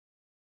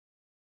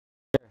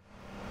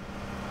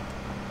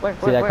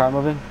See that car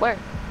moving? Where?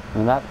 On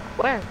the map?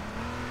 Where?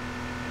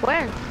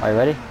 Where? Are you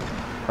ready?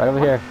 Right over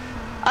here.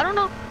 I don't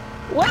know.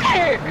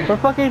 Where? We're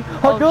fucking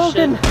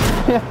Hadouken!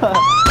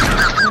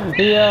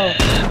 Yo!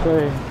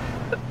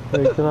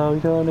 Wait, come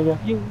on, nigga.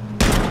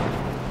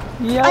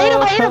 Yo!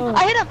 I hit him!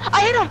 I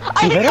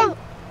hit him!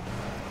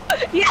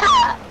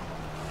 Yeah!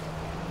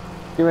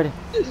 Get ready.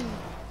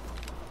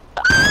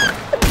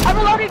 I'm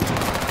reloading!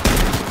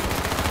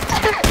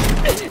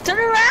 Turn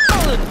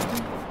around!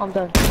 I'm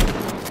done.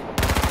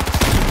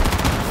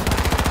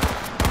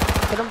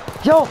 Hit him.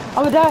 Yo!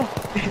 I'm gonna die!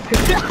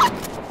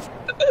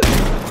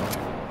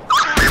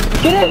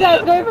 Get in there!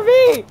 It's going for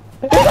me!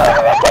 It's going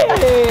for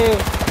me!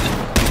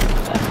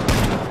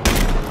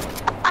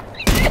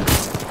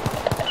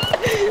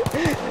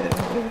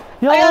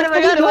 Yo, I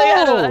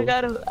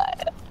got him!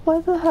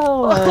 What the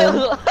hell,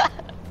 man?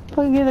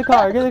 Fucking get in the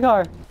car, get in the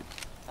car.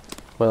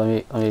 Wait, let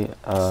me,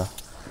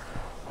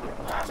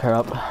 pair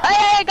up.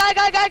 Hey, guy!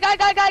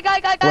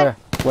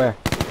 Where?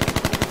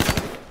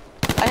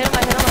 I hit him.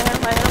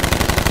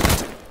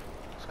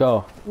 Let's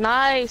go.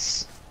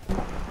 Nice.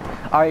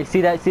 Alright,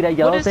 see that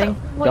yellow thing?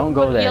 Don't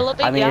go there. Yellow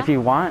thing, I mean, if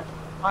you want,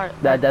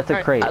 that's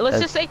a crate. Let's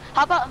just say,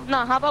 how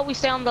about we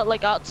stay on the,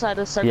 like, outside of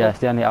the circle? Yeah,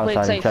 stay on the outside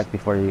and safe. check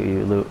before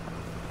you loot.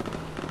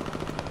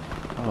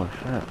 Oh,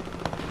 shit.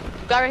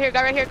 Guy right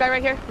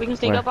here. We can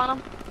sneak up on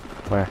him.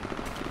 Where?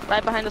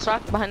 Right behind this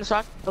rock,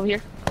 over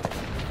here.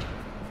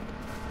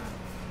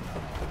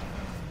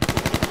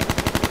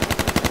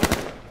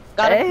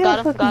 Got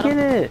him. Get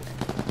it.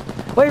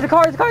 Wait, the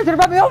car, he's gonna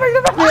run me over, Yo!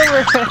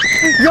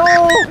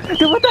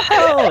 Dude, what the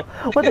hell?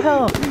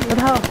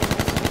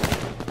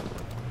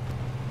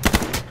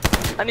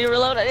 I need to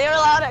reload.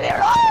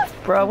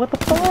 Bro, what the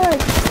fuck?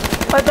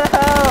 What the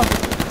hell?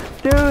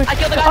 Dude. I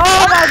killed the guy.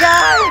 Oh my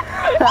god!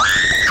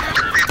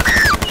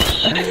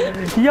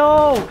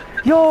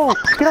 Yo!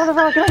 Get on the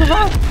rock!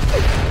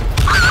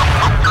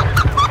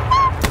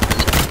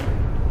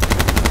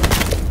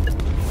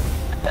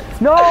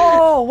 No!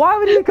 Why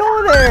would you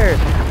go there?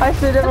 I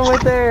should never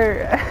went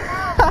there.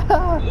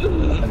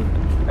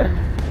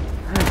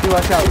 Dude,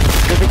 watch out.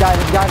 There's a guy on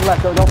the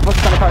left. Don't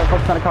focus on the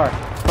car.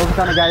 Focus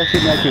on the guy that's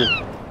shooting at you.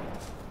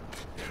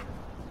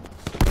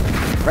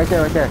 Right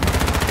there.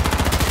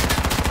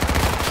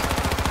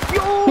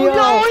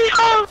 Yo!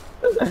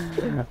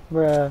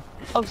 Bruh.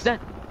 Oh, he's dead.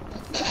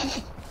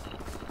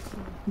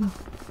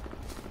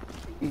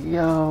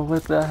 Yo,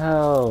 what the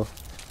hell?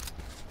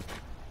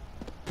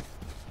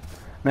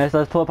 Man, so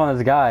let's pull up on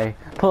this guy.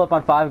 Pull up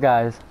on 5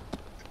 guys.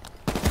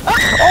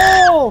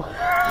 Oh!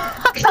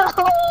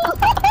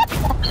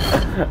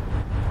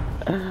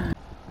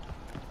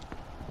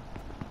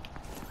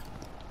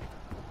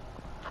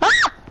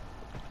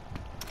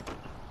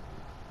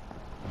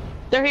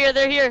 They're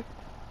here.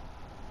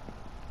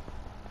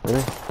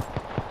 Really?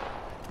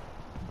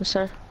 Yes,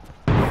 sir.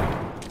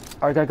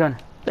 Alright, got a gun.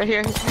 They're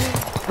here.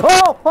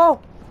 Oh!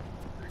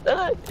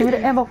 Give me the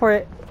ammo for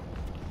it.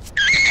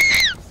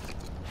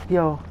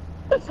 Yo.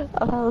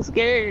 I'm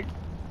scared.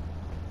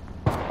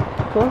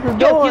 Close the Yo,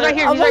 door. he's right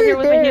here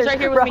with me. He's right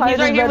here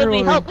with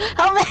me. Help me.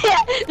 Help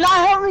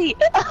me.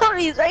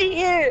 He's right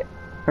here.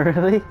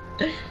 Really?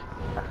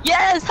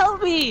 Yes,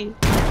 help me.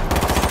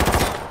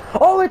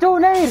 Oh, it's a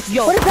grenade.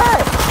 Yo. What is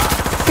that?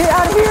 Get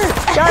out of here.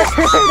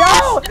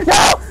 No.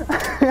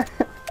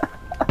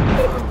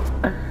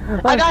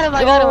 I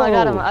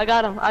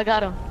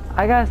got him.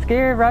 I got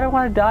scared, bro. I don't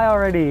want to die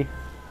already.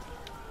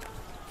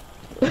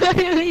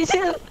 Me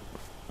too.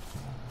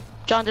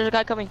 John, there's a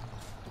guy coming.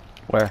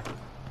 Where?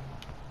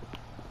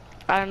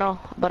 I don't know,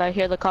 but I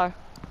hear the car.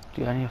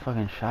 Dude, I need a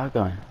fucking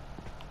shotgun.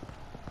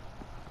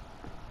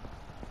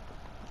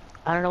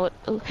 I don't know what.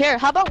 Here,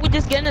 how about we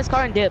just get in this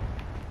car and dip?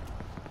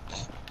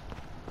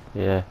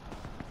 Yeah.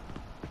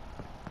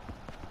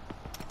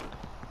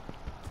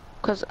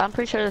 Cause I'm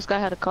pretty sure this guy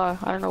had a car.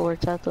 I don't know where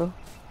it's at though.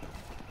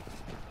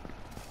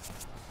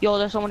 Yo,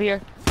 there's someone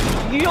here.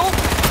 Yo!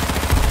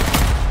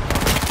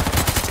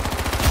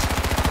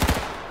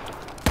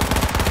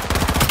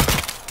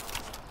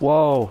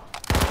 Whoa.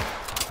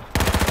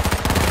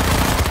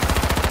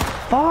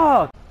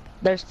 Fuck!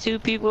 There's 2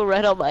 people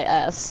right on my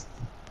ass.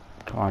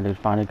 Come on, dude,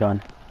 find a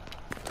gun.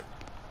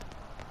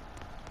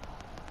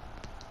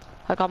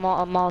 I got a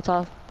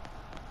Molotov.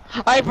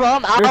 Alright, bro,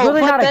 I'm out. There's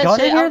really not a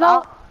gun in here,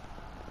 though?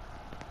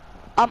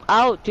 I'm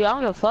out, dude. I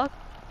don't give a fuck.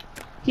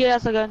 He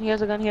has a gun. Yo,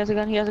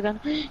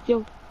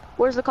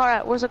 where's the car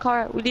at?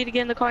 We need to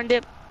get in the car and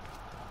dip.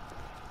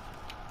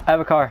 I have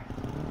a car.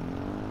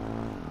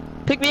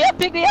 Pick me up.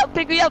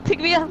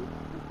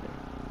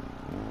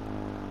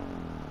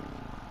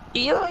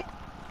 Yo.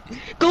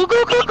 Go.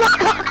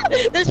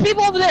 There's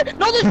people over there.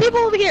 No, there's people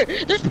over here.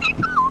 There's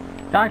people.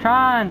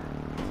 John.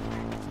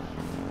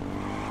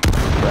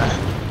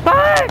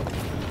 Fuck!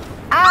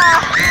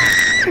 Ah!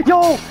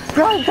 Yo!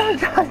 Run!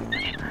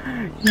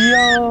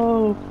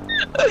 Yo!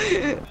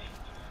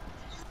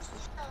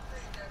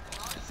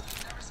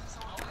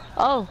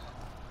 Oh.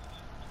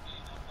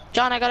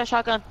 John, I got a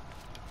shotgun.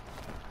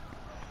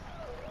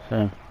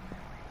 Same.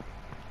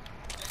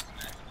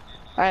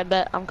 Alright,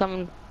 bet. I'm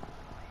coming.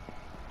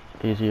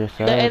 Easier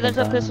said Hey, than there's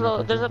a done.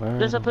 pistol.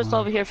 There's a pistol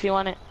over here if you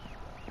want it.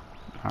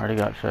 I already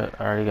got shit.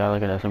 I already got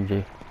like an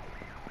SMG.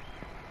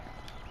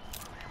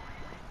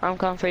 I'm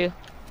coming for you.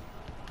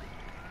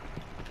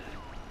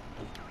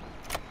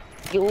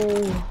 Yo.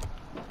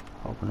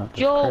 Open up this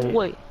Yo, crate.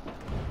 wait.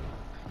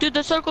 Dude,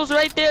 the circle's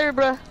right there,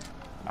 bruh.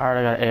 I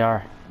already got an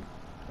AR.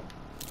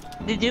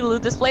 Did you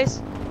loot this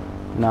place?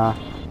 Nah.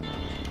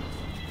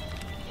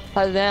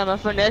 Oh, damn, I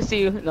finesse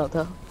you. No,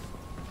 though.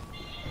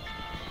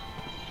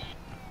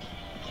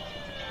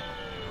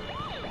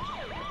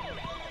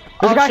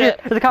 There's a guy shit.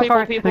 here. There's a cop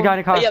car. There's a guy in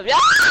a car. Yep.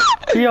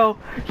 Yo.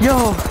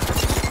 Yo.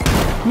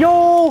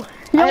 Yo.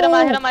 I hit him,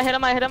 I hit him, I hit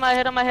him, I hit him, I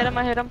hit him, I hit him,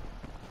 I hit him.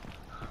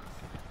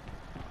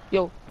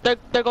 Yo,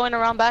 they're going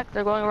around back.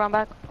 They're going around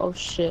back. Oh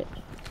shit.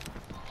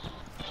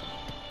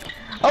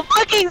 I'm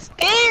fucking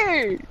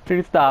scared!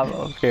 Dude, stop.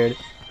 I'm scared.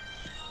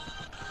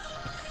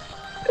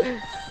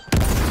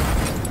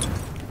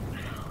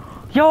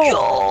 Yo!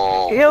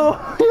 Yo!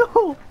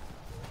 Yo!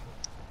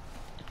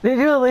 Did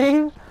you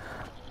leave?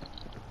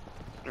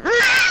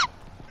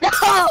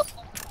 No!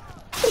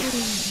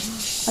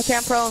 I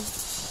can't prone.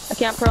 I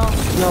can't prone.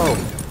 Yo!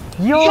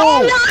 Yo!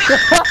 Yo, no!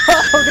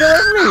 Get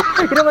away from me!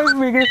 Get away from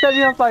me! You're gonna set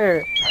me on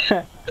fire!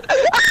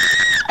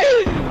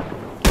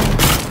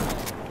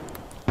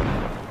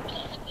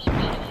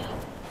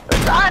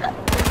 God!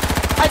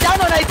 I down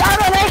one! I down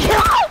one!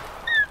 I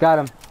Got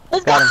him.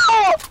 Let's Got go! him.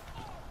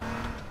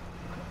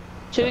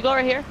 Should we go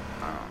right here?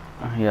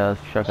 Yeah,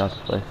 let's check out this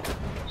place.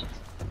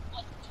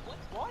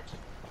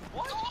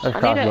 There's I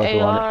need crossbows, an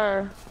we want it.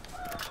 AR.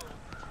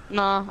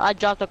 Nah, I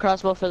dropped the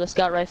crossbow for the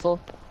scout rifle,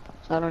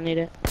 so I don't need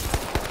it.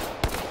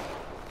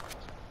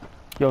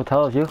 Yo,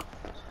 tell us you.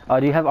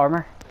 Do you have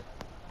armor?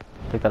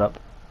 Pick that up.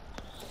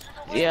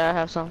 Yeah, I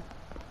have some.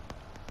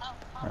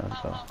 Alright,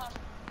 let's go.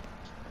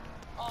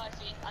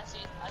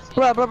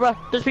 Bro,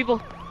 there's people.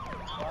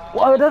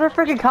 Whoa, another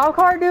freaking cop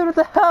car, dude? What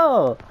the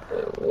hell?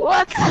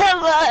 What the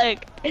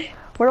fuck?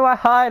 Where do I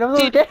hide? I'm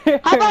so Dude,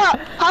 scared.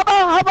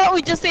 how about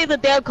we just say the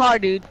damn car,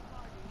 dude?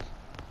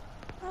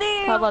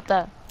 Damn. How about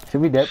that?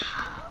 Should we dip?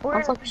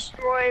 We're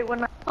destroyed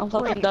when I'm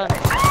fucking done.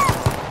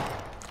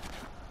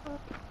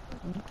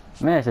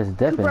 Man, it's just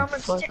dipping. Bro, I'm gonna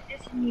stick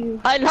this in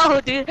you. I know,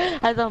 dude.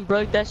 I done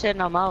broke that shit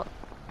and I'm out.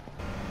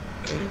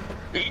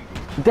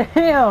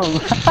 Damn! He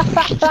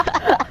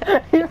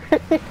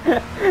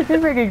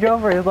freaking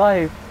drove for his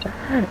life.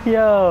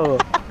 Yo,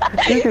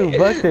 this dude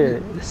booked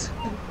it.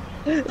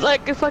 It's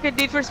like a fucking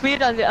Need for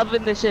Speed up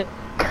in this shit.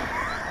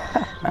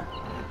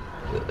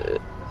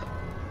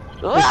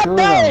 What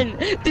happened?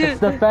 Dude, It's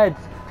the feds.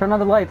 Turn on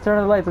the lights. Turn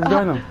on the lights. Let's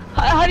join them.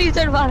 how do you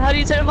turn them on? How do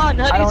you turn them on?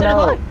 How do I you don't turn them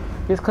know. on?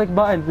 Just click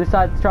buttons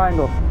besides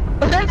triangle.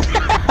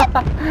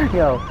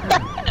 Yo,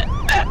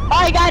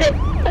 I got it.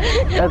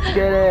 let's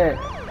get it.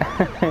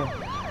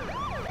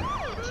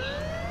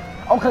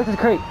 Oh, collect this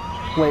crate.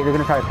 Wait, they're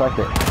gonna try to collect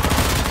it.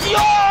 Yo!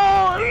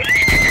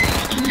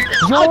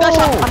 Yo! I got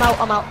shot.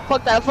 I'm out.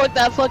 Fuck that.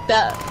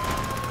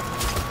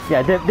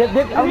 Yeah, dip. I'm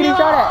getting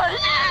shot at.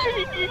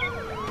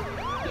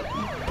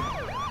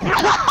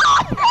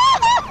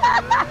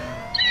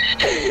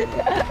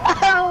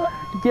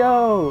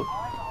 Yo!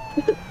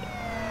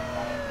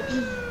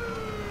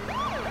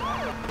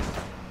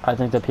 I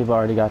think that people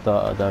already got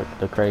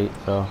the crate,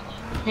 so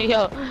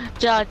Yo,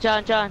 John.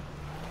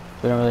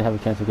 we don't really have a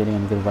chance of getting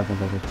any good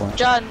weapons at this point.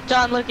 John,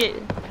 look at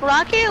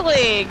Rocket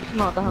League.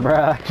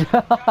 Bruh.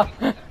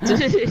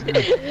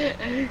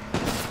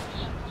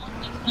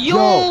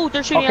 Yo,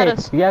 they're shooting at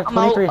us. You have I'm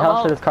 23 out, health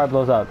I'm so this car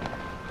blows up.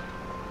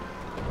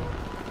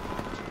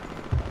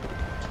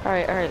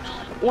 Alright.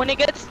 When it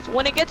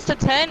gets to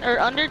 10 or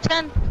under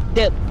 10,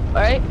 dip.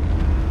 Alright?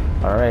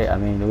 Alright, I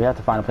mean, we have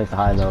to find a place to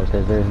hide though,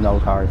 because there's no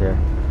cars here.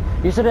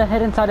 You should have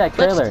hid inside that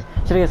trailer.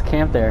 Should have just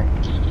camped there.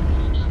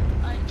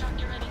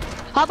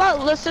 How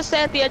about let's just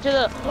stay at the edge of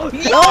the... Oh,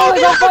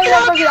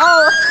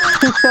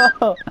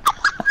 no,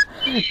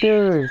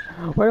 dude,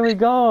 where do we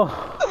go?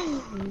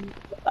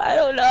 I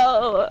don't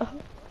know.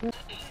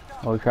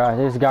 Oh crap,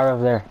 there's a guy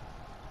over there.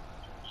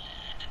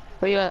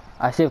 Where you at?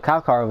 I see a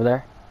cop car over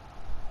there.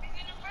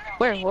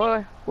 Where are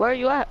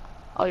you at?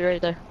 Oh, you're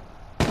right there.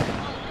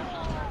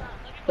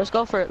 Let's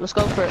go for it.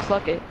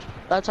 Fuck it.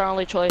 That's our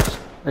only choice.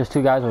 There's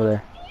two guys over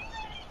there.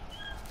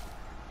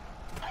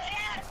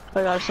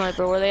 I got a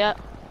sniper. Where they at?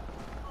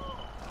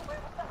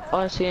 Oh,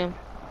 I see him.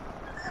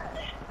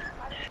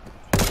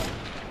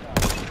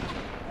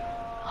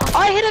 Oh,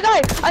 I hit a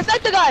guy! I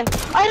sniped the guy!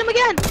 I hit him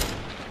again!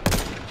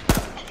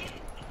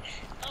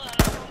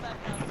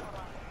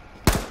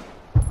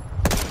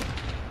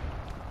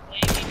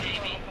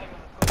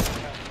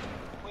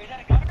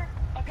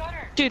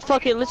 Dude,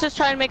 fuck it. Let's just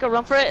try and make a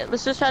run for it.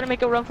 Let's just try to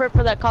make a run for it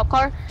for that cop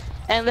car.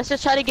 And let's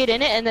just try to get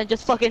in it and then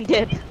just fucking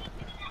dip.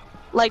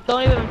 Like,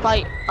 don't even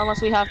fight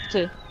unless we have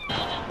to.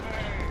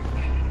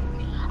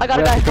 I got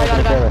a guy.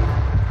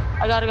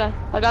 I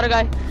got a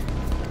guy.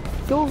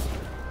 Yo.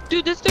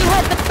 Dude, this dude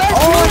had the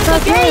best run in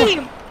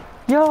the game!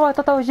 Yo, I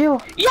thought that was you.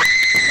 Yeah!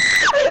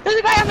 There's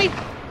a guy on me!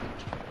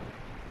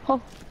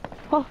 Oh.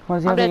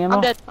 Was he I'm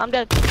having dead. ammo?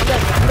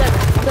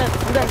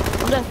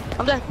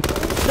 I'm dead.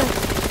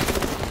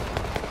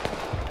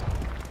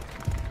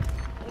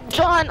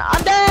 John,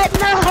 I'm dead.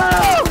 No.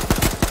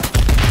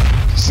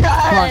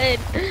 John.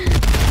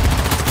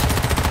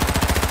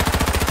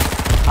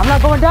 I'm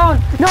not going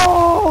down.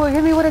 No,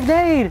 hit me with a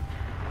grenade.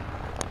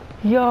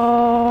 Yo.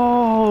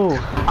 All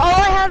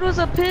I had was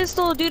a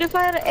pistol, dude. If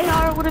I had an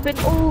AR, it would have been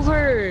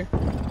over.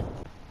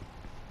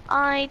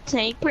 I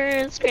take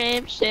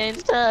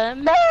prescriptions to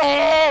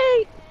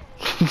make.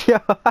 Yeah.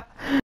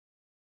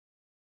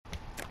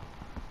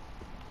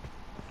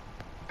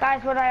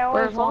 Guys, what I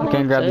always Where's wanted. I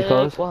can't grab your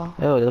clothes. Wow.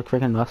 Oh, they look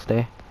freaking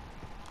musty.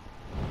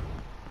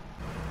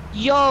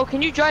 Yo,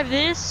 can you drive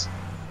this?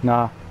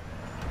 Nah.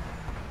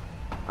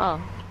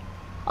 Oh.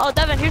 Oh,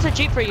 Devin, here's a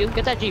Jeep for you.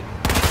 Get that Jeep.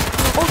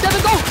 Oh,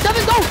 Devin, go!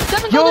 Devin, go!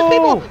 Devin, go! Yo! There's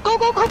people! Go,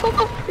 go, go, go,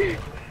 go!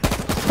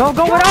 Don't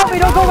go without me!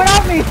 Don't go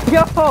without me!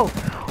 Yo!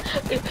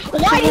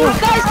 Why do you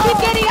guys keep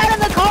getting out of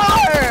the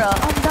car?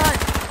 I'm done.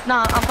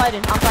 Nah, I'm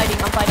fighting them. I'm fighting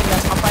them.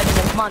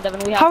 Come on,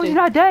 Devin, we have How to. is he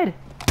not dead?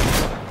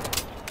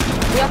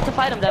 We have to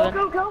fight him, Devin.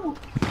 Go, go, go.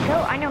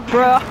 No, I know.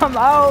 Bro, I'm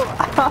out!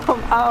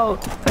 I'm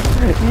out!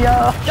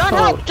 Yo! John,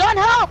 help! John,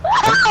 help!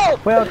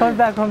 Help! Wait, I'm coming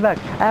back,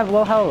 I have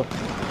low health.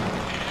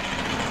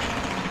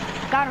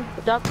 Got him.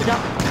 Good job, good job.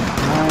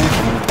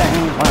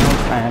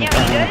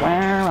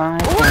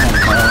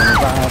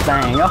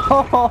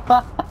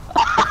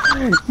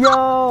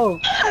 Yo!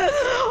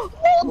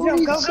 Go,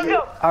 go, go, go.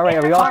 Alright,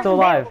 are we all still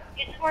alive?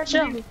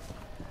 Chill.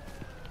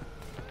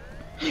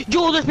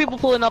 Yo, there's people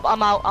pulling up.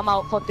 I'm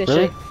out. Fuck this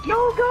Really? shit.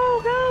 Go,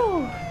 go,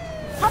 go.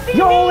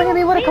 Yo, hit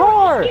me with a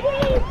car!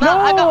 No,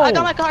 I got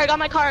No! my car.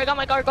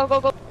 Go, go,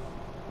 go.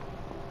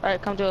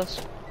 Alright, come to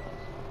us.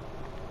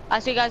 I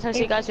see guys.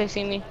 They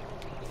see me.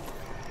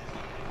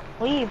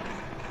 Leave.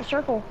 The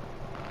circle.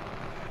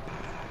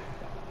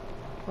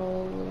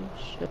 Holy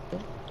shit.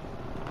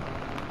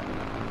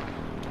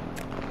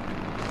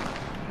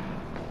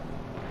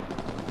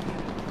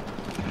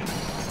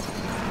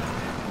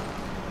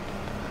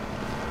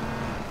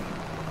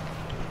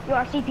 Yo,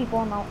 I see people.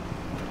 I'm out.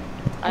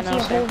 I know, see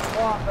a sir. whole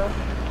squad, bro.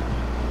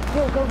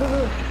 Go, go, go,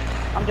 go.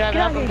 I'm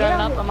driving up.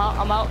 I'm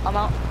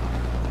out.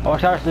 Oh,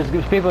 gosh, there's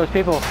people,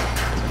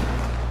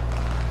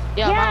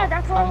 Yeah, I'm out.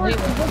 That's why I'm we're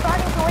leaving.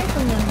 driving away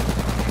from them.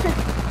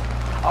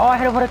 Oh, I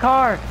hit him with a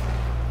car!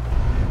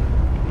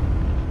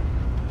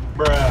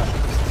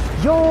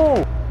 Bruh.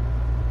 Yo!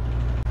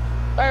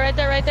 Alright,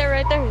 right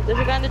there. There's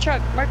a guy in the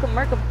truck. Mark him.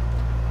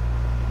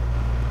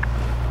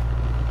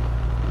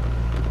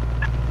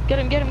 Get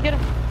him. Get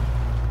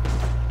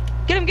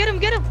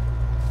him.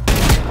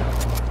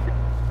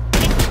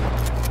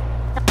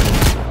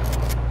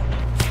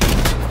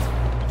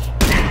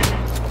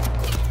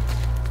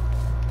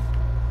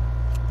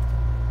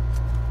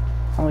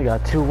 Only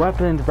got 2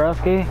 weapons,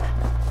 broski.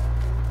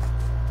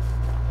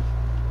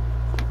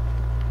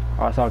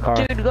 Oh, I saw a car.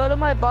 Dude, go to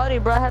my body,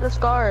 bro. I had a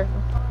scar.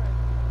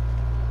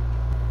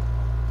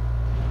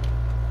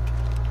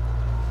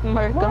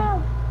 Mark him.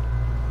 Wow.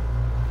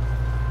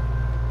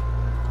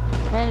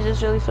 Man, you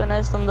just really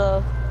finessed him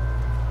though.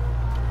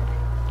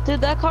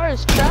 Dude, that car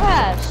is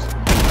trash.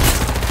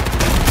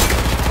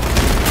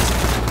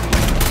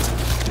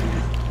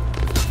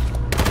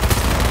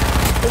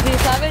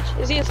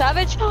 Is he a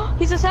savage?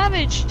 He's a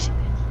savage.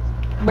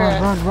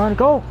 Run,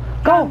 go!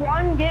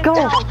 Run, get Go!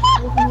 down.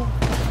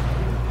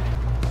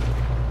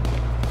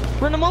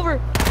 Run him over.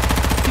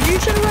 You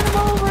should run him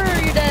over.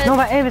 You're dead. No,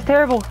 my aim is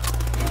terrible.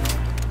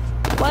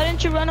 Why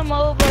didn't you run him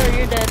over?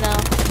 You're dead now.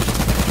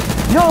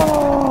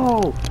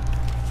 No!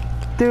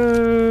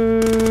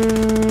 Dude.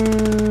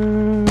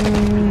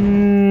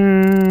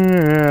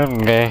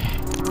 Okay.